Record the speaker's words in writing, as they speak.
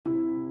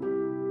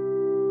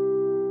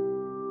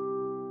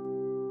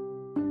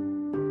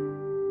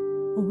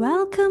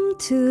Welcome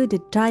to the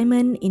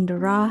Diamond in the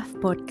Rough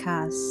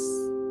podcast.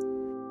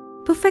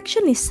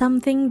 Perfection is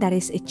something that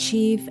is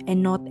achieved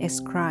and not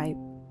ascribed.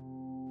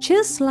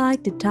 Just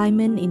like the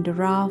diamond in the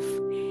rough,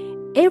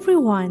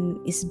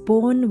 everyone is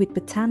born with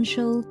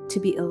potential to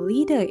be a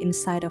leader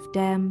inside of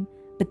them,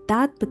 but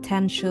that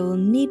potential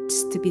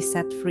needs to be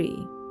set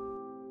free.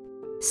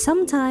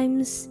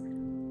 Sometimes,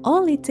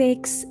 all it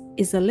takes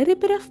is a little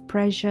bit of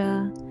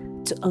pressure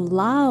to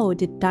allow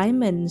the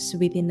diamonds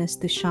within us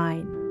to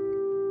shine.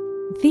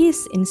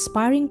 This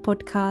inspiring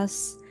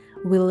podcast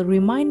will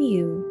remind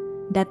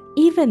you that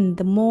even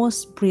the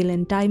most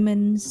brilliant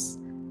diamonds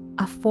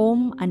are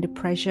formed under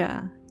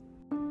pressure.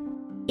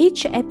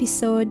 Each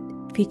episode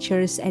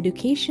features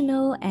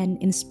educational and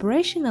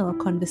inspirational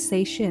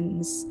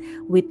conversations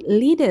with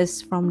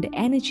leaders from the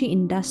energy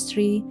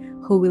industry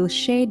who will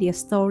share their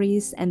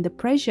stories and the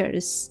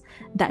pressures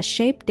that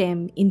shape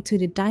them into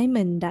the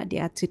diamond that they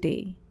are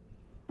today.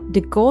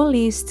 The goal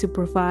is to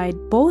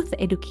provide both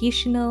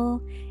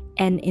educational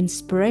and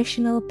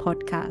inspirational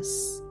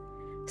podcasts.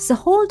 So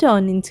hold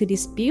on into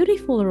this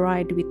beautiful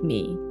ride with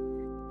me.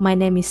 My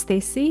name is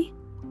Stacy.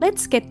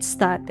 Let's get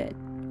started.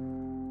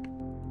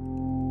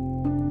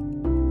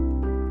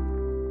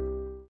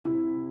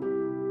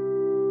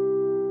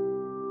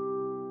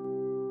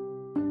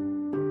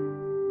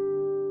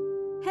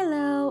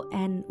 Hello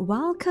and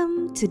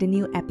welcome to the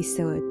new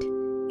episode.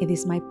 It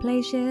is my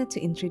pleasure to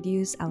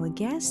introduce our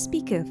guest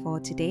speaker for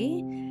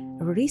today,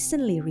 a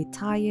recently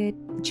retired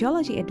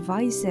geology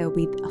advisor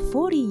with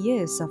 40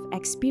 years of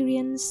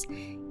experience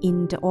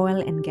in the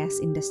oil and gas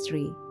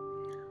industry.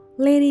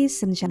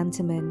 Ladies and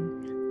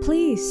gentlemen,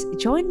 please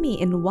join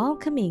me in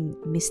welcoming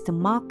Mr.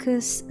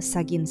 Marcus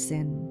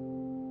Saginson.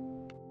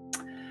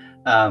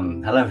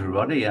 Hello,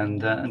 everybody,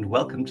 and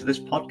welcome to this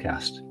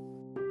podcast.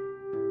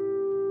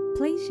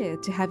 Pleasure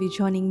to have you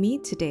joining me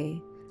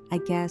today. I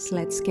guess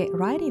let's get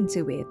right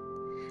into it.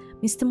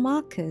 Mr.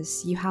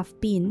 Marcus, you have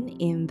been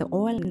in the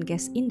oil and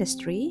gas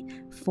industry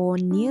for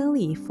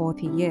nearly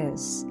 40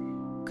 years.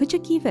 Could you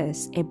give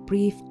us a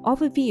brief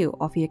overview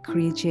of your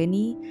career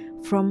journey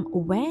from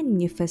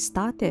when you first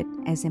started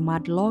as a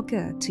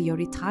mudlogger to your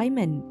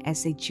retirement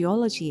as a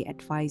geology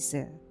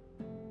advisor?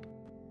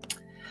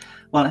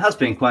 Well, it has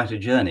been quite a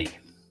journey.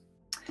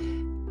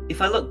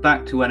 If I look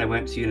back to when I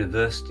went to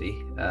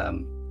university,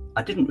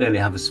 I didn't really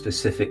have a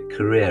specific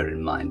career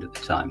in mind at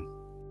the time.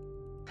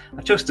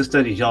 I chose to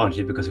study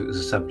geology because it was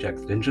a subject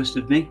that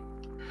interested me.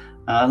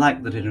 I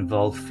liked that it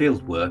involved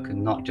field work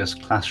and not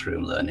just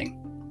classroom learning.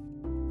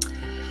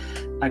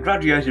 I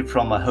graduated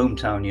from my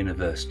hometown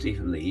university,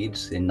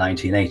 Leeds, in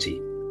 1980.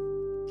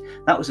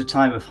 That was a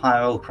time of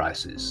high oil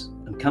prices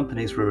and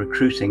companies were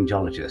recruiting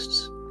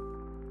geologists.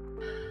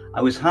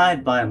 I was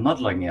hired by a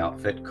mudlogging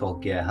outfit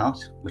called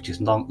Gerhardt, which is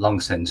long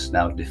since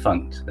now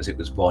defunct as it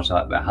was bought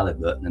out by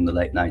Halliburton in the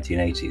late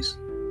 1980s.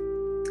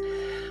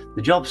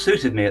 The job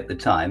suited me at the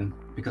time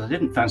because I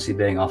didn't fancy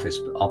being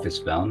office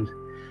bound,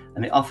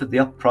 and it offered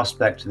the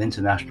prospect of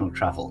international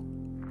travel.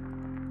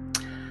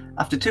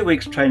 After 2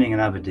 weeks training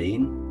in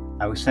Aberdeen,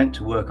 I was sent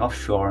to work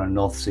offshore on a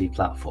North Sea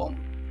platform.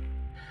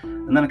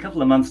 And then a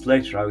couple of months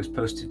later, I was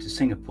posted to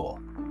Singapore.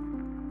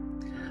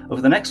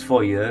 Over the next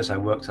 4 years, I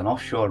worked on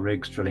offshore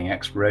rigs drilling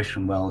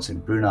exploration wells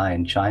in Brunei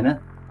and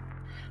China,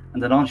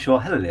 and an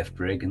onshore helilift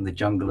rig in the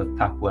jungle of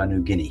Papua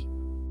New Guinea.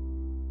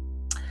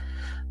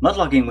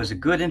 Mudlogging was a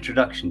good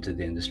introduction to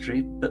the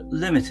industry, but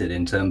limited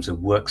in terms of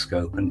work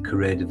scope and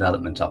career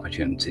development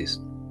opportunities.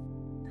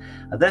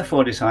 I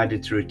therefore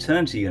decided to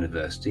return to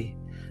university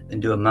and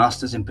do a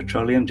Master's in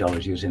Petroleum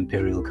Geology at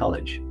Imperial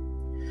College,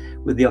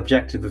 with the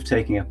objective of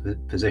taking up a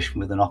position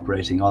with an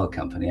operating oil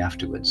company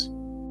afterwards.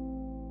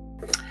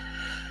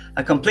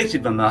 I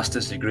completed my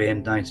master's degree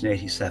in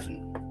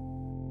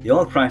 1987. The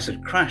oil price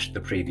had crashed the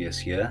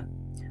previous year,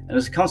 and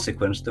as a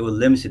consequence, there were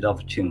limited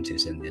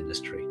opportunities in the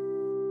industry.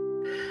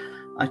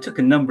 I took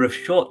a number of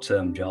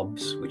short-term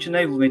jobs, which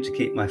enabled me to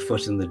keep my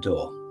foot in the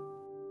door.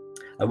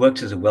 I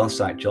worked as a well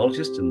site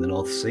geologist in the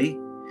North Sea,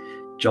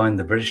 joined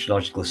the British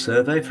Geological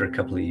Survey for a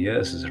couple of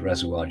years as a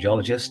reservoir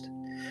geologist,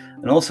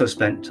 and also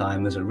spent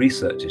time as a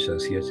research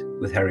associate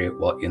with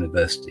Heriot-Watt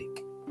University.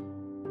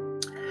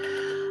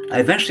 I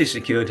eventually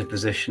secured a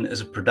position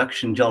as a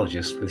production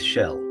geologist with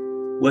Shell,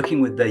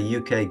 working with their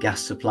UK gas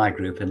supply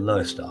group in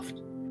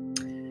Lowestoft,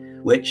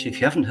 which,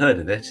 if you haven't heard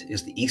of it,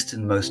 is the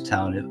easternmost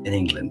town in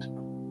England.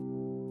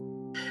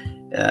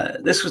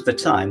 This was the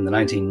time, the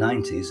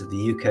 1990s, of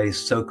the UK's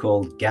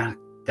so-called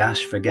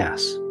dash for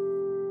gas,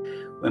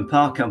 when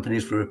power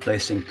companies were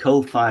replacing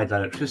coal-fired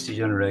electricity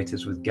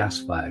generators with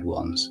gas-fired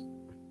ones.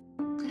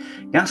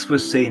 Gas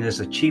was seen as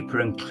a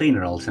cheaper and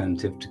cleaner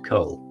alternative to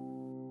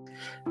coal,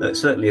 though it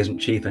certainly isn't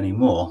cheap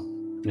anymore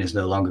and is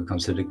no longer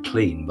considered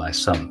clean by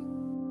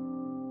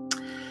some.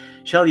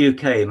 Shell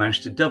UK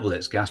managed to double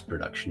its gas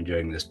production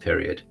during this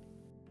period.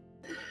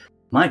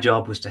 My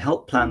job was to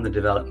help plan the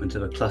development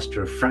of a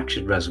cluster of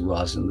fractured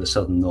reservoirs in the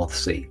southern North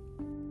Sea.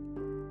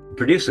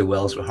 Producer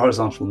wells were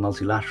horizontal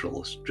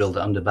multilaterals drilled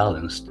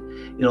underbalanced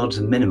in order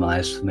to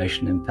minimise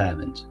formation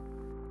impairment.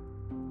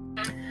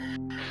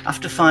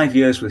 After 5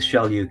 years with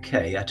Shell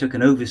UK, I took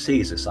an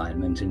overseas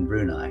assignment in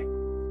Brunei,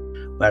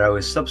 where I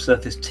was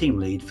subsurface team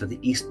lead for the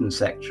eastern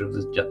sector of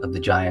the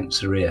giant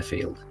Saria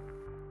field.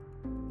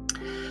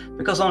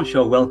 Because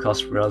onshore well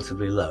costs were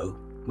relatively low,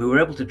 we were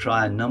able to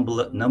try a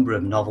number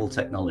of novel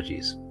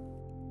technologies.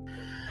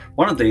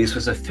 One of these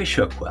was a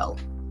fishhook well,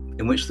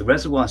 in which the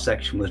reservoir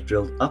section was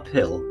drilled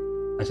uphill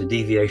at a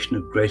deviation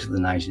of greater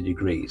than 90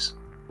 degrees.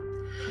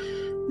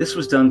 This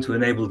was done to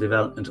enable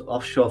development of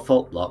offshore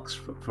fault blocks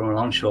from an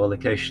onshore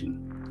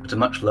location at a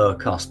much lower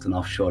cost than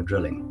offshore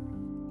drilling.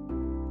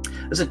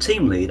 As a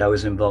team lead, I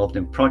was involved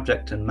in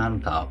project and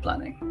manpower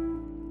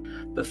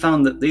planning, but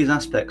found that these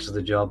aspects of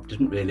the job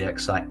didn't really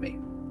excite me.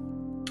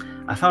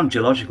 I found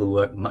geological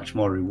work much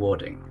more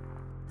rewarding,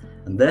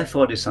 and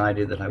therefore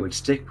decided that I would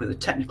stick with a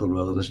technical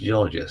role as a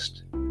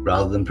geologist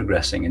rather than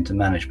progressing into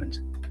management.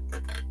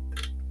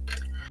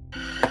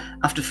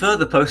 After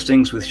further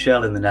postings with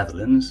Shell in the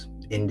Netherlands,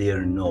 India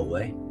and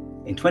Norway,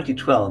 in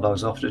 2012 I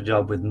was offered a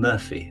job with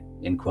Murphy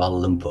in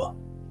Kuala Lumpur.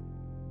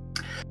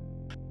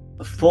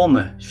 A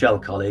former Shell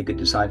colleague had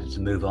decided to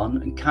move on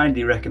and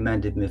kindly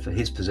recommended me for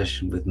his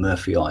position with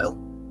Murphy Oil.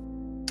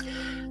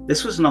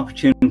 This was an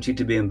opportunity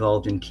to be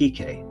involved in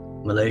Kikeh,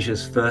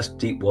 Malaysia's first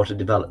deepwater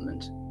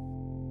development,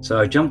 so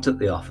I jumped at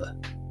the offer.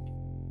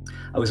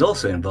 I was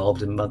also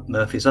involved in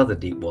Murphy's other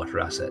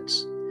deepwater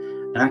assets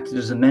and acted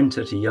as a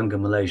mentor to younger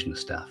Malaysian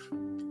staff,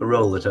 a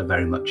role that I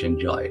very much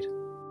enjoyed.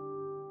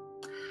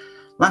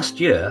 Last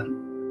year,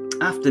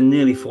 after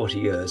nearly 40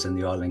 years in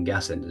the oil and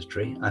gas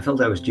industry, I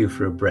felt I was due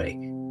for a break,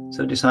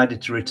 so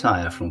decided to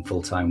retire from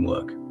full-time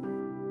work.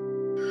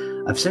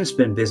 I've since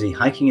been busy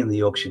hiking in the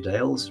Yorkshire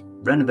Dales,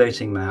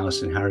 renovating my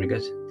house in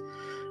Harrogate,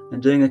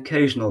 and doing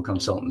occasional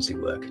consultancy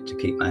work to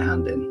keep my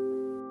hand in.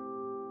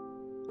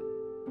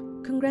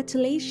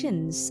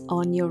 Congratulations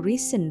on your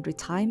recent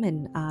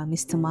retirement,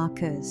 Mr.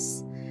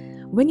 Marcus.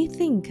 When you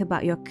think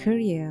about your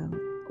career,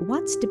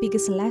 what's the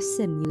biggest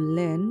lesson you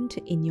learned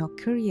in your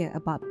career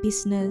about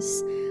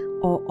business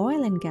or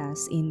oil and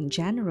gas in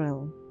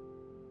general?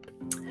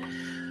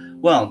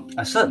 Well,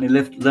 I certainly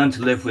learned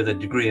to live with a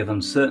degree of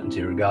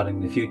uncertainty regarding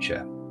the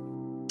future,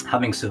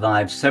 having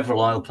survived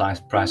several oil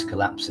price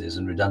collapses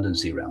and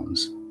redundancy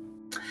rounds.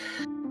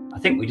 I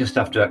think we just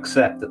have to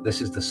accept that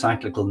this is the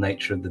cyclical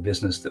nature of the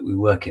business that we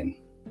work in.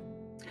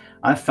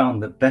 I've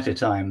found that better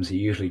times are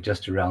usually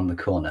just around the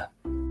corner.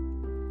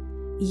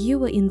 You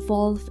were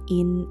involved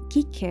in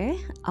Kikeh,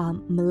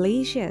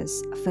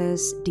 Malaysia's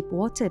first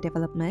deepwater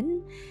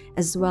development,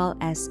 as well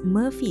as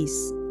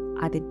Murphy's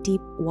other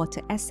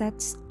deepwater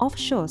assets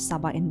offshore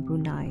Sabah and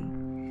Brunei.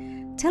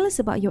 Tell us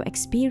about your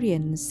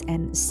experience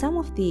and some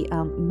of the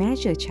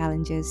major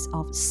challenges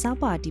of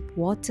Sabah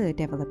deepwater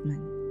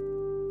development.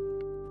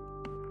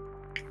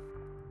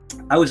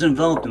 I was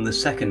involved in the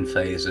second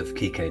phase of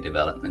Kikeh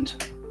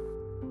development.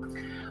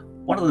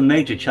 One of the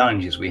major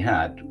challenges we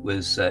had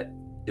was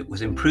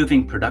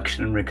improving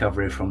production and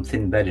recovery from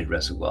thin-bedded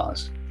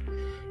reservoirs,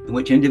 in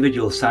which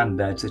individual sand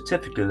beds are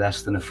typically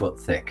less than a foot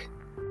thick.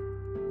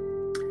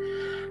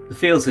 The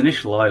field's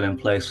initial oil in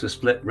place was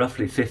split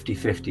roughly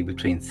 50-50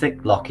 between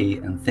thick, blocky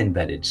and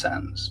thin-bedded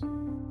sands.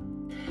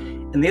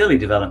 In the early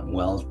development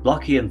wells,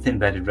 blocky and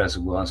thin-bedded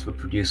reservoirs were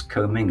produced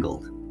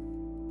commingled.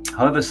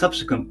 However,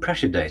 subsequent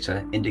pressure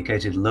data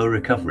indicated low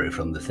recovery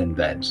from the thin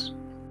beds.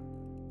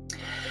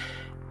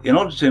 In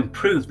order to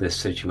improve this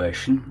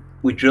situation,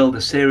 we drilled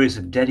a series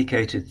of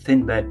dedicated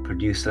thin bed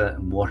producer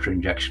and water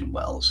injection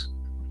wells.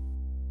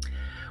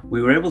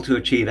 We were able to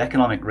achieve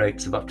economic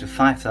rates of up to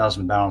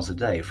 5,000 barrels a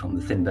day from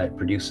the thin bed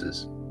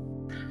producers,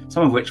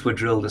 some of which were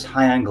drilled as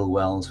high-angle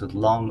wells with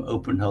long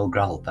open-hole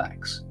gravel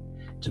packs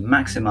to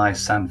maximize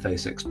sand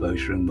face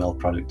exposure and well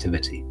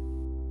productivity.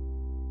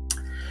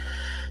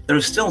 There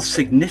are still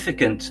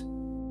significant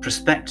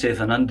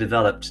prospective and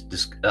undeveloped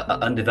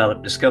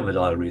discovered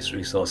oil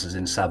resources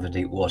in Sabah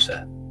deep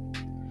water.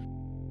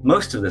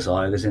 Most of this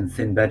oil is in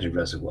thin-bedded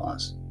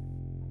reservoirs.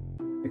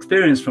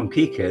 Experience from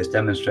Kikeh has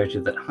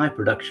demonstrated that high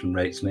production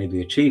rates may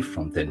be achieved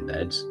from thin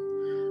beds.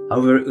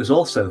 However, it was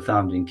also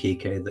found in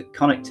Kikeh that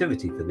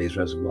connectivity for these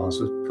reservoirs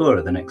was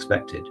poorer than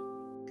expected,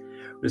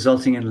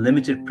 resulting in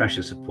limited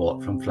pressure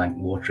support from flank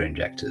water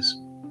injectors.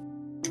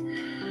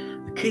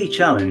 The key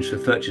challenge for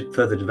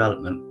further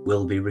development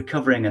will be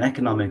recovering an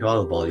economic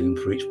oil volume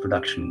for each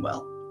production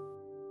well.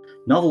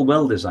 Novel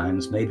well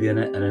designs may be an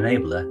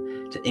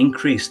enabler to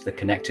increase the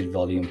connected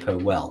volume per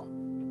well.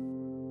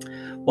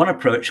 One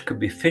approach could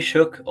be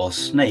fishhook or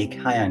snake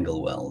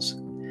high-angle wells,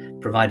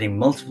 providing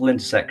multiple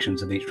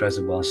intersections of each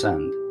reservoir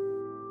sand,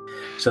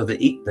 so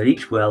that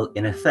each well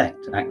in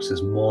effect acts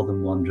as more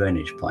than one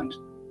drainage point.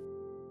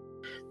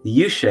 The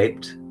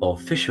U-shaped or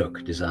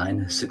fishhook design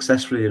has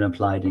successfully been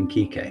applied in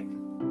Kikeh.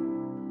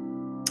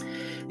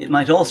 It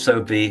might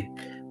also be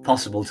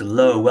possible to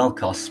lower well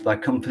costs by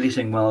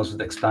completing wells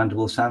with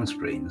expandable sand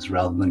screens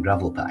rather than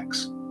gravel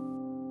packs.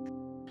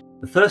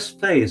 The first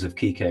phase of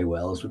Kikeh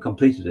wells were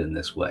completed in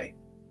this way.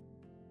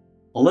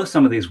 Although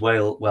some of these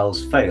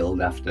wells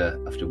failed after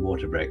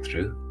water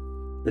breakthrough,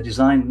 the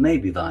design may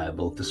be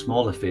viable for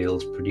smaller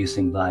fields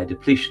producing via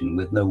depletion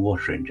with no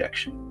water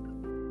injection.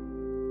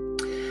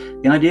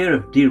 The idea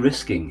of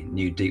de-risking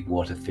new deep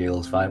water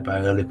fields by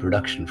early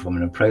production from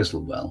an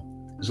appraisal well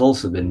has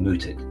also been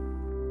mooted.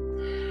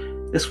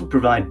 This will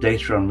provide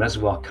data on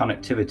reservoir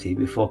connectivity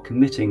before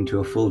committing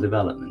to a full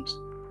development,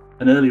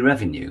 and early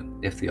revenue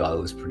if the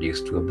oil was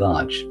produced to a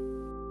barge.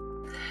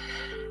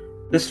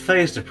 This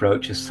phased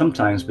approach has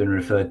sometimes been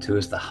referred to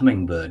as the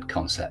hummingbird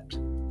concept,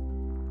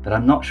 but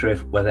I'm not sure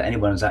whether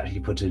anyone has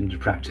actually put it into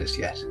practice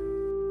yet.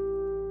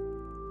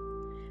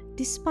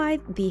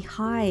 Despite the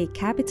high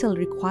capital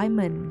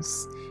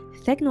requirements,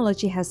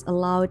 technology has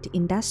allowed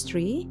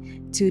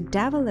industry to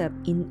develop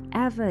in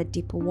ever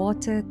deeper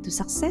water to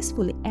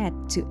successfully add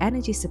to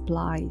energy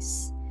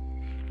supplies.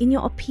 In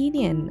your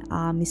opinion,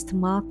 Mr.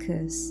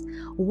 Marcus,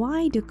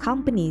 why do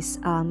companies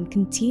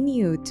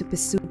continue to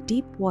pursue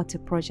deep water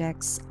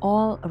projects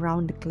all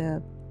around the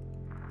globe?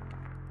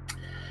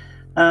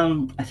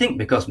 I think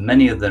because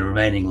many of the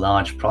remaining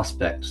large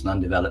prospects and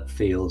undeveloped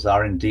fields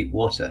are in deep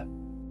water.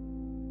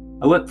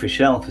 I worked for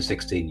Shell for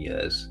 16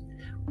 years,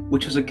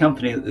 which was a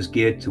company that was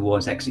geared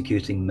towards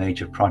executing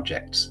major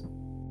projects.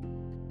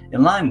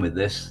 In line with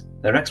this,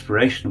 their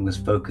exploration was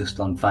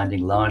focused on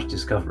finding large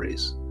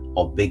discoveries,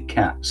 or big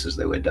cats as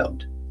they were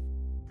dubbed.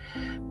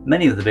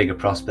 Many of the bigger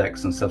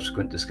prospects and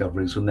subsequent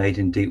discoveries were made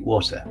in deep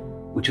water,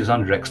 which was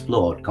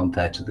underexplored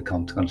compared to the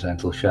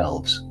continental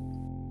shelves.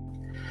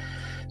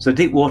 So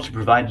deep water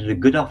provided a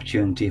good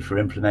opportunity for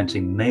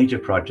implementing major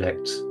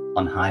projects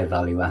on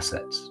high-value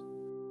assets.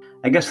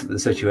 I guess that the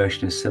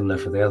situation is similar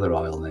for the other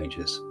oil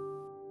majors.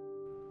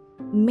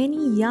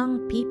 Many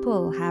young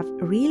people have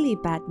really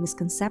bad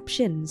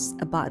misconceptions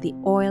about the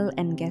oil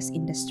and gas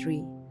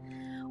industry.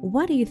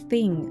 What do you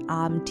think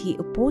the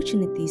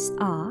opportunities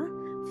are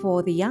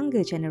for the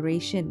younger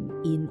generation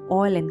in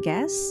oil and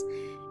gas?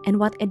 And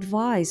what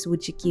advice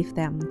would you give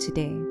them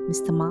today,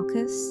 Mr.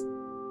 Marcus?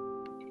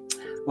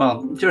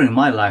 Well, during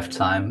my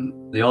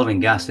lifetime, the oil and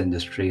gas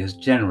industry has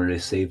generally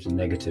received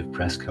negative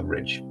press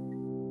coverage,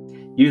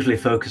 usually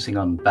focusing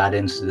on bad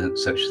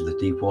incidents such as the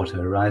Deepwater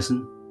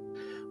Horizon,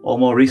 or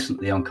more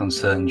recently on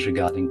concerns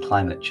regarding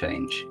climate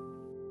change.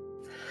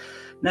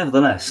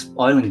 Nevertheless,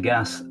 oil and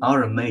gas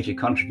are a major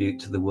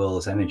contributor to the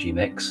world's energy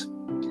mix,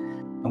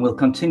 and will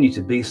continue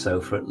to be so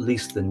for at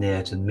least the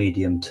near to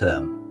medium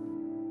term.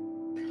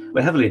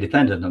 We're heavily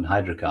dependent on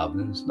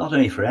hydrocarbons, not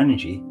only for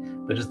energy,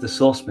 but as the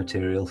source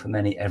material for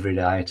many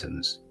everyday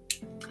items.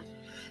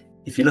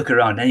 If you look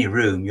around any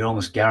room, you're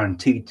almost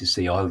guaranteed to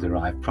see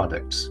oil-derived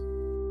products.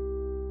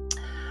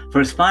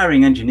 For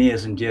aspiring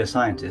engineers and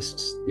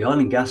geoscientists, the oil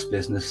and gas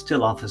business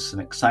still offers some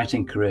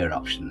exciting career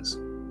options,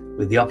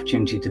 with the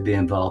opportunity to be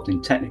involved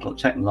in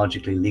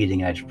technologically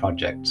leading-edge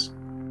projects.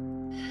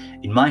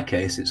 In my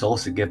case, it's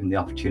also given the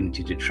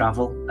opportunity to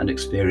travel and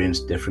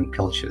experience different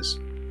cultures.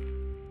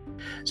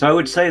 So I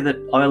would say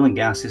that oil and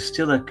gas is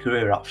still a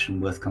career option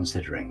worth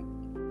considering.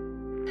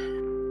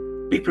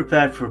 Be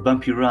prepared for a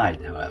bumpy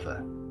ride,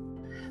 however.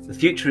 The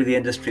future of the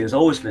industry has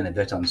always been a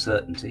bit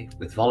uncertainty,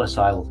 with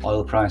volatile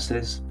oil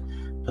prices,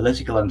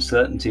 political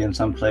uncertainty in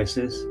some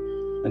places,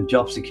 and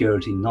job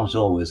security not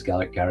always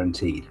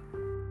guaranteed.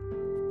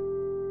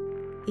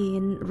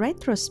 In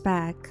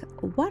retrospect,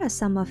 what are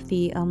some of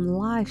the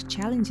life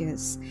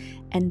challenges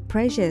and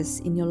pressures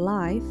in your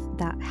life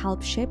that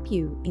helped shape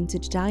you into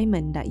the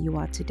diamond that you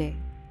are today?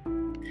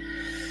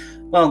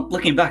 Well,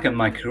 looking back at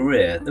my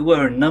career, there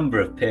were a number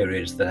of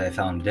periods that I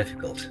found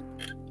difficult.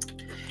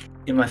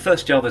 In my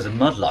first job as a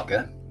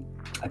mudlogger,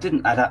 I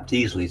didn't adapt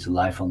easily to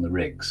life on the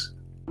rigs.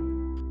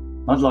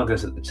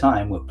 Mudloggers at the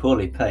time were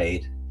poorly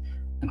paid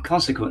and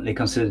consequently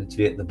considered to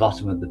be at the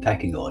bottom of the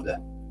pecking order.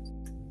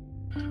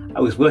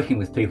 I was working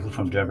with people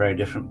from very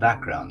different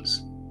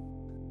backgrounds.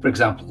 For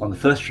example, on the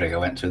first rig I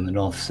went to in the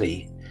North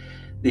Sea,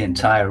 the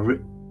entire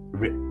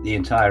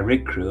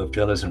rig crew of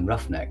drillers and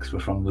roughnecks were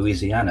from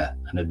Louisiana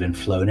and had been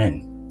flown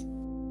in.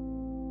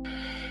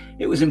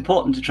 It was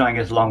important to try and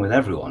get along with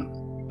everyone,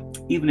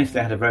 even if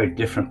they had a very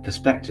different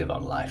perspective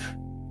on life,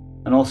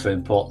 and also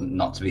important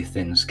not to be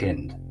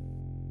thin-skinned.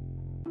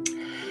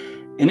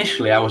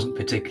 Initially, I wasn't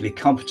particularly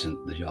competent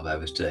at the job I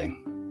was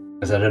doing,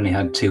 as I'd only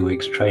had 2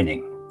 weeks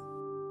training.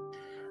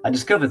 I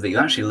discovered that you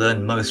actually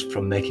learn most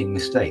from making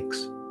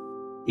mistakes,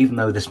 even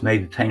though this may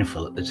be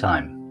painful at the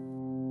time.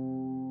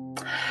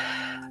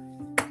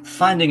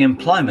 Finding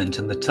employment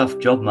in the tough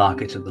job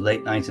market of the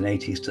late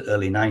 1980s to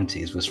early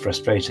 90s was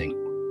frustrating.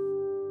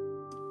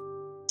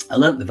 I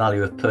learnt the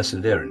value of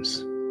perseverance.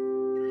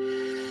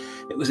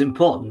 It was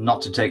important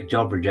not to take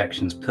job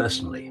rejections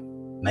personally.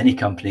 Many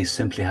companies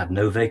simply had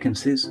no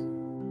vacancies,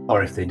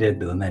 or if they did,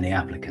 there were many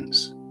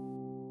applicants.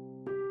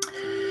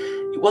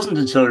 It wasn't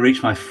until I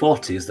reached my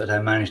 40s that I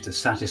managed a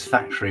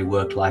satisfactory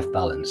work-life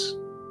balance.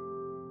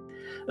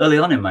 Early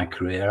on in my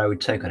career, I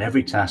would take on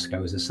every task I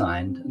was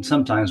assigned and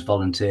sometimes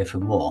volunteer for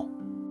more.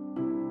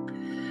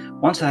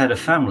 Once I had a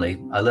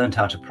family, I learned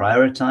how to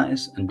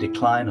prioritise and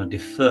decline or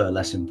defer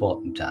less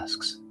important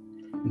tasks,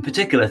 in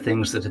particular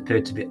things that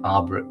appeared to be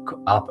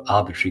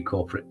arbitrary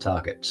corporate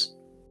targets.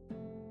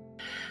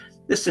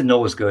 This didn't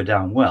always go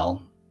down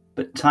well,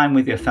 but time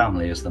with your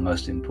family is the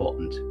most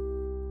important.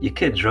 Your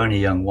kids are only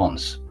young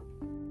once.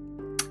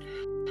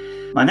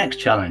 My next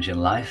challenge in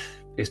life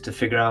is to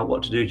figure out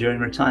what to do during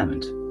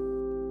retirement.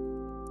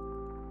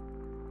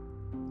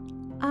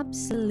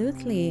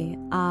 Absolutely.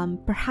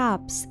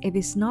 Perhaps it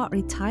is not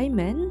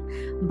retirement,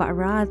 but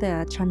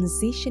rather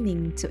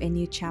transitioning to a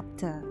new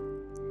chapter.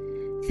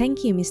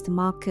 Thank you, Mr.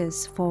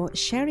 Marcus, for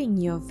sharing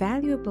your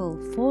valuable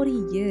 40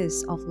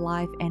 years of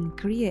life and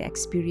career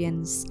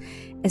experience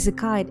as a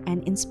guide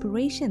and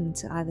inspiration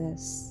to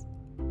others.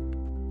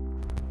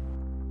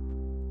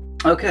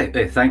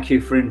 Okay, thank you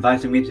for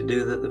inviting me to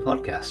do the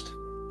podcast.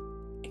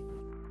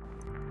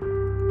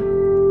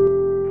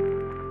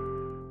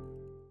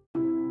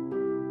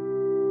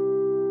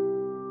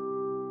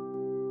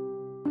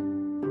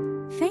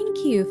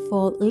 Thank you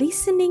for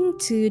listening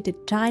to the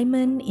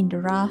Diamond in the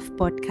Rough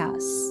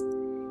podcast.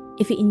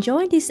 If you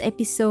enjoyed this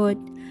episode,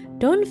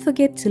 don't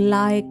forget to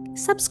like,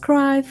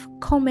 subscribe,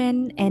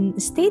 comment,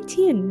 and stay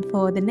tuned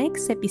for the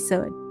next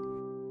episode.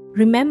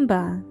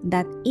 Remember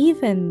that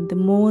even the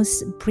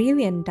most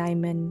brilliant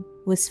diamond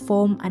was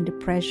formed under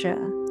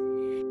pressure.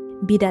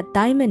 Be that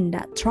diamond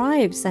that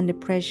thrives under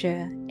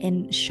pressure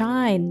and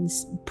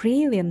shines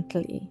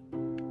brilliantly.